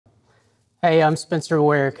Hey, I'm Spencer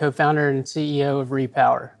Ware, co-founder and CEO of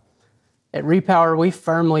REPOWR. At REPOWR, we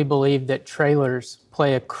firmly believe that trailers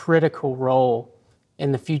play a critical role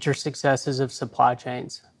in the future successes of supply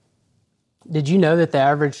chains. Did you know that the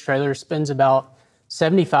average trailer spends about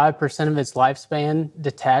 75% of its lifespan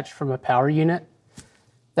detached from a power unit?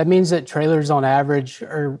 That means that trailers on average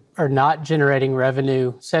are not generating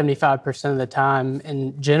revenue 75% of the time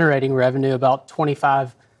and generating revenue about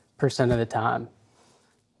 25% of the time.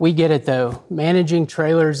 We get it though. Managing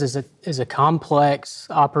trailers is a complex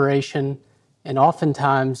operation, and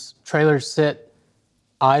oftentimes trailers sit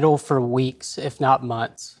idle for weeks, if not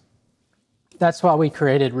months. That's why we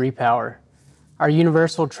created REPOWR. Our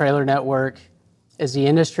universal trailer network is the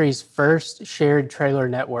industry's first shared trailer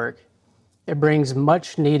network. It brings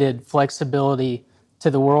much needed flexibility to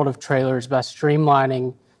the world of trailers by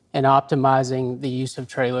streamlining and optimizing the use of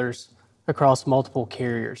trailers across multiple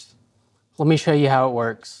carriers. Let me show you how it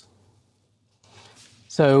works.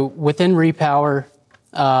 So within REPOWR,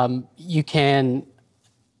 you can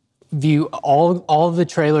view all of the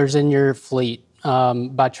trailers in your fleet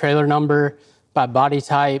by trailer number, by body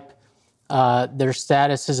type. Their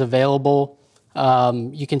status is available.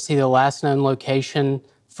 You can see the last known location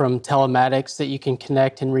from telematics that you can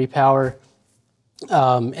connect in REPOWR.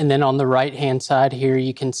 And then on the right-hand side here,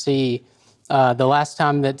 you can see the last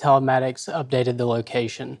time that telematics updated the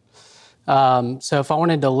location. So if I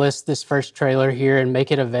wanted to list this first trailer here and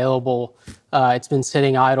make it available, it's been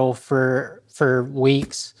sitting idle for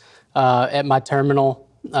weeks at my terminal.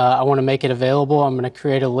 I want to make it available. I'm going to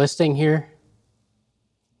create a listing here.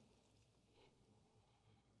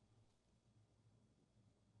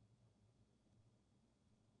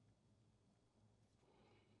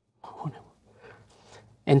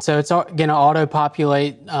 And so it's going to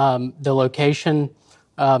auto-populate the location.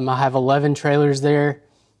 I have 11 trailers there.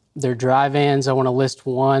 They're dry vans. I want to list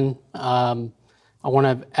one. I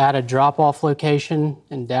want to add a drop-off location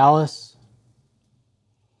in Dallas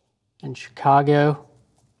and Chicago.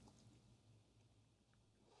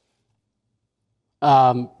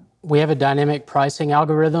 We have a dynamic pricing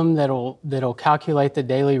algorithm that'll calculate the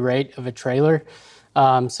daily rate of a trailer.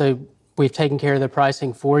 So we've taken care of the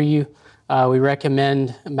pricing for you. We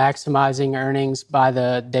recommend maximizing earnings by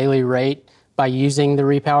the daily rate by using the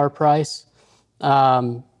REPOWR price.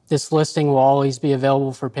 This listing will always be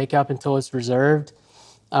available for pickup until it's reserved.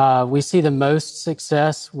 We see the most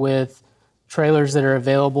success with trailers that are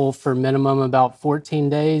available for minimum about 14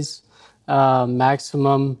 days.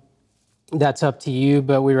 Maximum, that's up to you,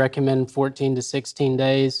 but we recommend 14 to 16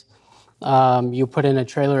 days. You put in a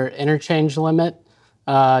trailer interchange limit.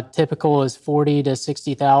 Typical is 40 to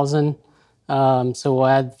 60,000. So we'll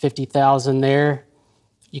add 50,000 there.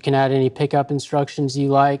 You can add any pickup instructions you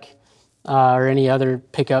like or any other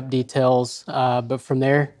pickup details. But from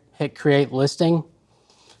there, hit create listing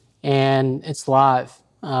and it's live.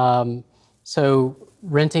 So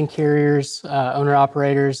renting carriers, owner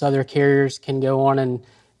operators, other carriers can go on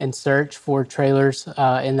and search for trailers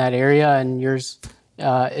in that area, and yours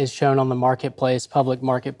is shown on the marketplace, public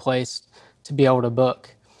marketplace, to be able to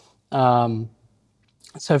book.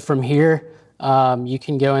 So from here, you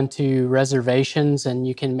can go into reservations and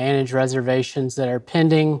you can manage reservations that are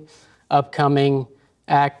pending, upcoming,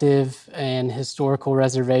 active, and historical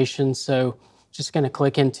reservations. So just going to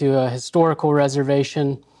click into a historical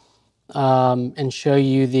reservation and show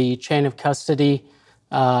you the chain of custody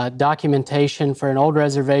documentation. For an old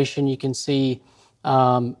reservation, you can see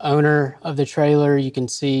owner of the trailer, you can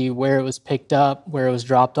see where it was picked up, where it was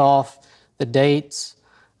dropped off, the dates,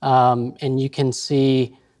 and you can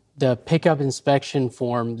see the pickup inspection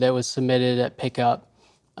form that was submitted at pickup.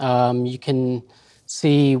 You can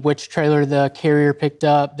see which trailer the carrier picked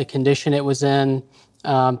up, the condition it was in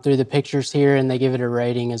through the pictures here, and they give it a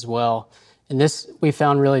rating as well. And this we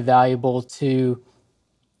found really valuable to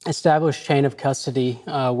establish chain of custody,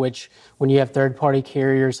 which when you have third-party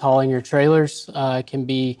carriers hauling your trailers, can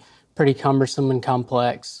be pretty cumbersome and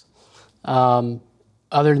complex. Other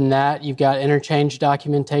than that, you've got interchange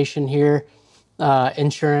documentation here,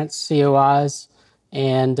 insurance, COIs,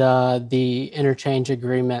 and the interchange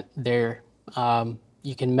agreement there.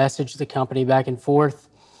 You can message the company back and forth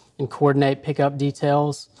and coordinate pickup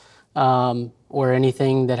details or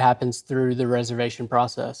anything that happens through the reservation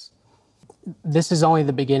process. This is only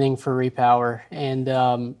the beginning for REPOWR,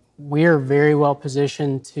 and we are very well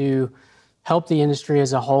positioned to help the industry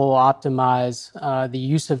as a whole optimize the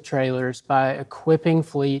use of trailers by equipping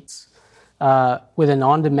fleets with an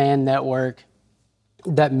on-demand network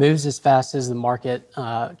that moves as fast as the market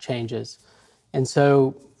changes. And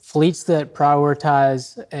so fleets that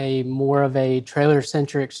prioritize more of a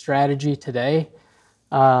trailer-centric strategy today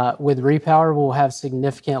With REPOWR, we'll have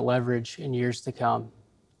significant leverage in years to come.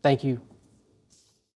 Thank you.